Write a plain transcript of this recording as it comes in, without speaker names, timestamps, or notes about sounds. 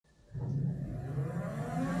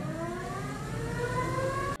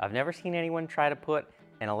I've never seen anyone try to put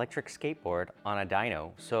an electric skateboard on a dyno,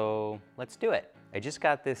 so let's do it. I just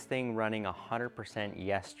got this thing running 100%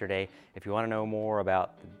 yesterday. If you want to know more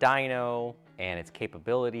about the dyno and its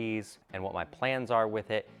capabilities and what my plans are with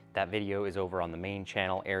it, that video is over on the main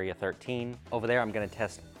channel, Area 13. Over there, I'm going to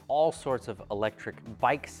test all sorts of electric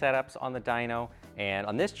bike setups on the dyno. And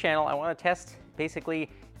on this channel, I want to test basically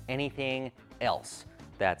anything else.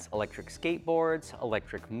 That's electric skateboards,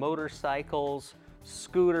 electric motorcycles,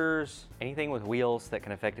 scooters, anything with wheels that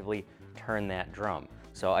can effectively turn that drum.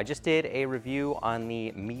 So I just did a review on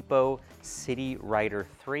the Meepo City Rider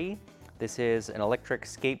 3. This is an electric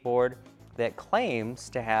skateboard that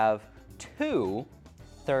claims to have two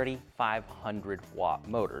 3,500 watt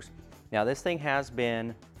motors. Now this thing has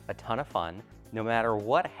been a ton of fun. No matter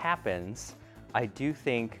what happens, I do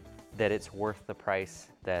think that it's worth the price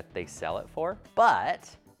that they sell it for, but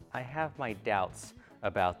I have my doubts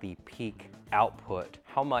about the peak output,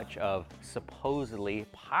 how much of supposedly,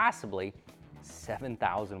 possibly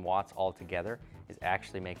 7,000 watts altogether is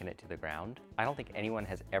actually making it to the ground. I don't think anyone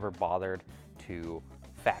has ever bothered to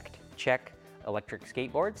fact check electric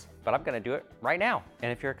skateboards, but I'm gonna do it right now.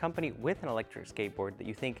 And if you're a company with an electric skateboard that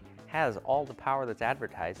you think has all the power that's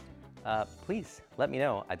advertised, please let me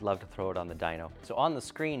know. I'd love to throw it on the dyno. So on the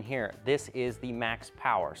screen here, this is the max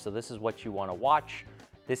power. So this is what you wanna watch.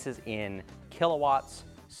 This is in kilowatts.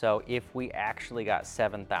 So if we actually got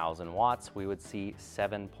 7,000 watts, we would see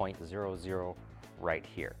 7.00 right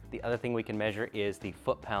here. The other thing we can measure is the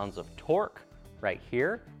foot-pounds of torque right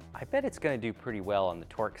here. I bet it's gonna do pretty well on the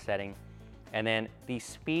torque setting. And then the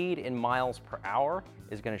speed in miles per hour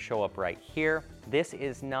is gonna show up right here. This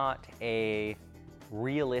is not a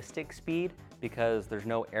realistic speed because there's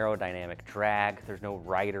no aerodynamic drag, there's no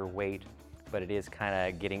rider weight, but it is kind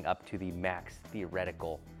of getting up to the max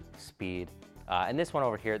theoretical speed. And this one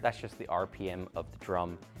over here, that's just the RPM of the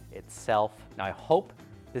drum itself. Now I hope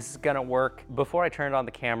this is gonna work. Before I turned on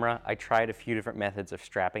the camera, I tried a few different methods of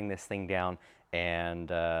strapping this thing down, and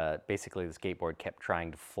basically the skateboard kept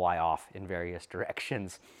trying to fly off in various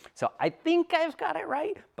directions. So I think I've got it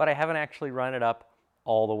right, but I haven't actually run it up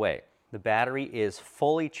all the way. The battery is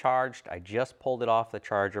fully charged. I just pulled it off the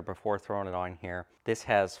charger before throwing it on here. This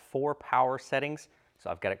has 4 power settings, so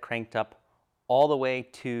I've got it cranked up all the way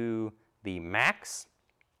to the max,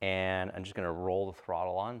 and I'm just gonna roll the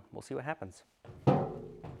throttle on. We'll see what happens.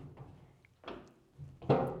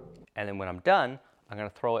 And then when I'm done, I'm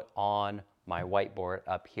gonna throw it on my whiteboard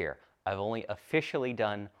up here. I've only officially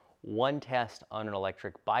done one test on an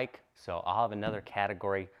electric bike, so I'll have another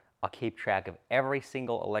category. I'll keep track of every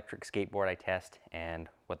single electric skateboard I test and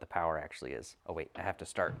what the power actually is. Oh wait, I have to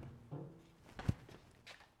start.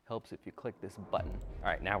 Helps if you click this button. All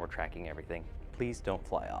right, now we're tracking everything. Please don't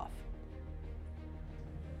fly off.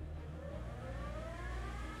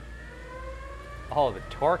 Oh, the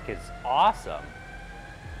torque is awesome.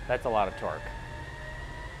 That's a lot of torque.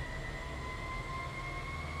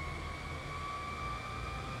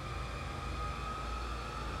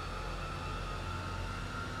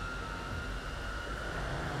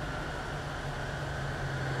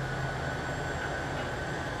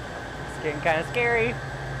 It's getting kind of scary.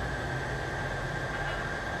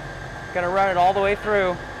 Gonna run it all the way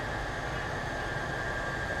through.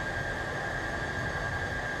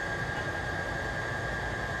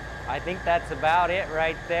 I think that's about it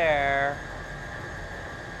right there.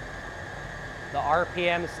 The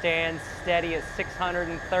RPM stands steady at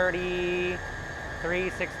 633,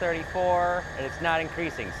 634, and it's not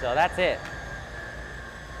increasing, so that's it.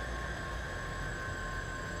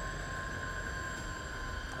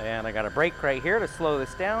 And I got a brake right here to slow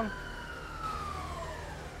this down.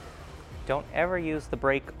 Don't ever use the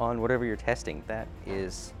brake on whatever you're testing. That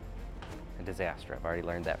is a disaster. I've already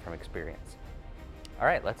learned that from experience. All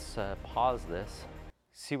right, let's pause this,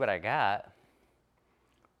 see what I got.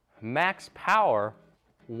 Max power,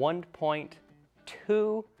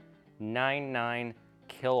 1.299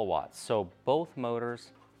 kilowatts. So both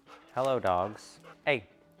motors, hello dogs. Hey,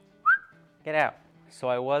 get out. So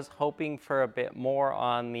I was hoping for a bit more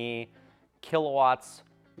on the kilowatts,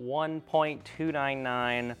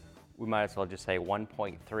 1.299. We might as well just say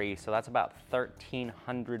 1.3. So that's about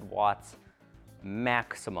 1,300 watts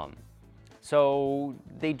maximum. So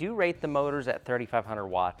they do rate the motors at 3,500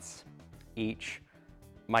 watts each.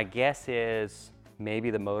 My guess is maybe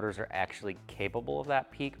the motors are actually capable of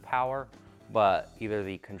that peak power, but either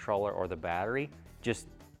the controller or the battery just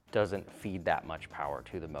doesn't feed that much power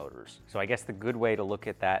to the motors. So I guess the good way to look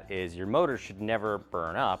at that is your motors should never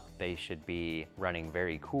burn up. They should be running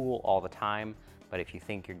very cool all the time. But if you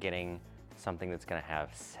think you're getting something that's gonna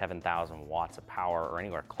have 7,000 watts of power or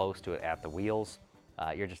anywhere close to it at the wheels,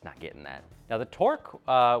 you're just not getting that. Now the torque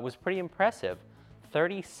was pretty impressive,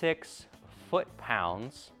 36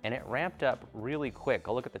 foot-pounds, and it ramped up really quick.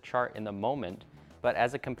 I'll look at the chart in a moment, but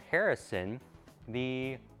as a comparison,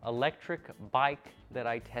 the electric bike that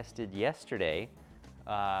I tested yesterday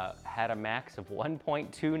had a max of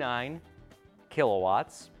 1.29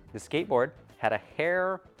 kilowatts. The skateboard had a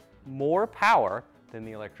hair more power than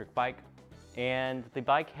the electric bike, and the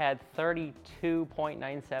bike had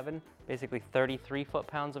 32.97, basically 33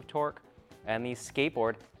 foot-pounds of torque, and the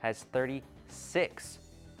skateboard has 36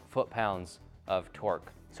 foot-pounds of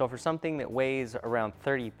torque. So for something that weighs around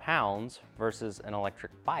 30 pounds versus an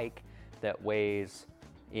electric bike that weighs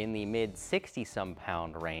in the mid 60-some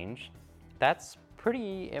pound range, that's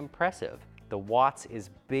pretty impressive. The watts is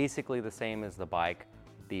basically the same as the bike.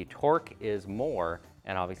 The torque is more,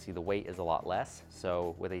 and obviously the weight is a lot less.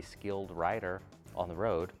 So with a skilled rider on the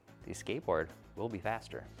road, the skateboard will be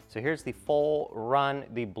faster. So here's the full run.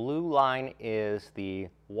 The blue line is the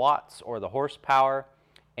watts or the horsepower,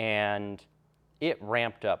 and it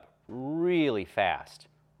ramped up really fast,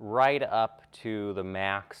 right up to the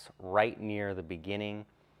max, right near the beginning,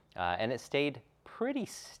 and it stayed pretty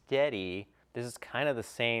steady. This is kind of the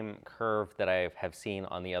same curve that I have seen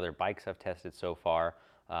on the other bikes I've tested so far,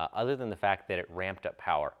 other than the fact that it ramped up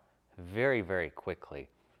power very, very quickly.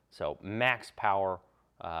 So max power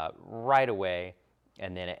right away,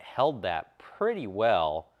 and then it held that pretty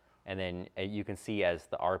well, and then you can see as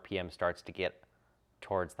the RPM starts to get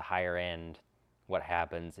towards the higher end, what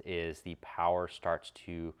happens is the power starts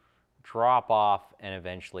to drop off and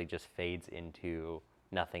eventually just fades into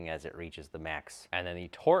nothing as it reaches the max. And then the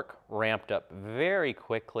torque ramped up very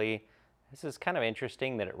quickly. This is kind of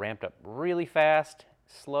interesting that it ramped up really fast,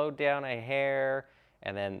 slowed down a hair,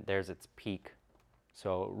 and then there's its peak.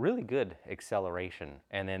 So really good acceleration.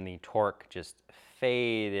 And then the torque just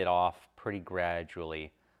faded off pretty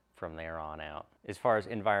gradually from there on out. As far as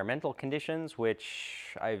environmental conditions,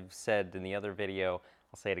 which I've said in the other video,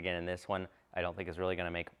 I'll say it again in this one, I don't think is really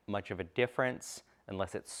gonna make much of a difference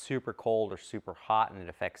unless it's super cold or super hot and it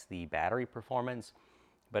affects the battery performance.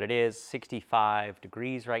 But it is 65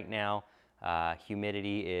 degrees right now.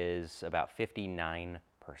 Humidity is about 59%,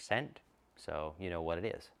 so you know what it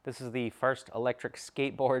is. This is the first electric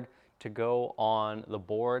skateboard to go on the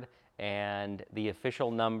board, and the official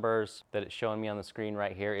numbers that it's showing me on the screen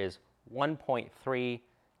right here is 1.3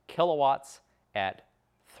 kilowatts at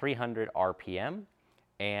 300 RPM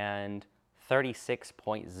and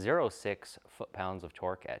 36.06 foot-pounds of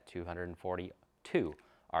torque at 242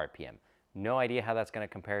 RPM. No idea how that's going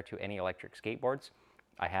to compare to any electric skateboards.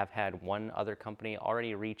 I have had one other company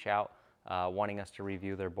already reach out wanting us to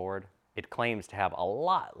review their board. It claims to have a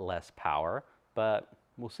lot less power, but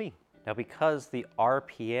we'll see. Now, because the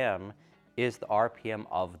RPM is the RPM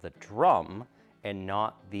of the drum and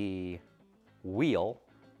not the wheel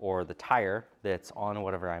or the tire that's on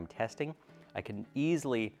whatever I'm testing, I can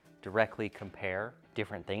easily directly compare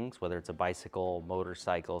different things, whether it's a bicycle,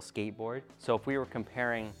 motorcycle, skateboard. So if we were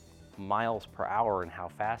comparing miles per hour and how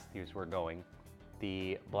fast these were going,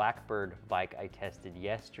 the Blackbird bike I tested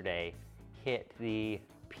yesterday hit the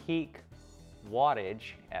peak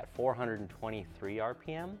wattage at 423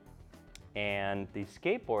 RPM, and the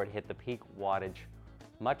skateboard hit the peak wattage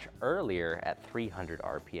much earlier at 300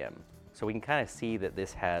 RPM. So we can kind of see that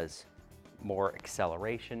this has more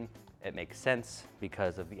acceleration. It makes sense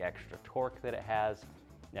because of the extra torque that it has.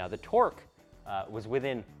 Now the torque was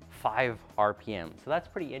within 5 RPM, so that's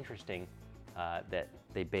pretty interesting that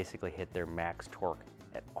they basically hit their max torque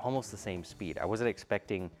at almost the same speed. I wasn't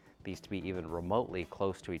expecting these to be even remotely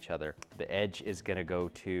close to each other. The edge is gonna go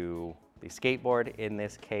to the skateboard in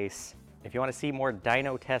this case. If you wanna see more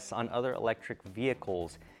dyno tests on other electric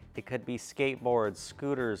vehicles, it could be skateboards,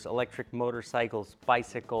 scooters, electric motorcycles,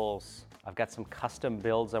 bicycles. I've got some custom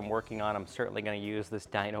builds I'm working on. I'm certainly gonna use this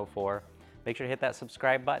dyno for. Make sure to hit that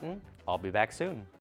subscribe button. I'll be back soon.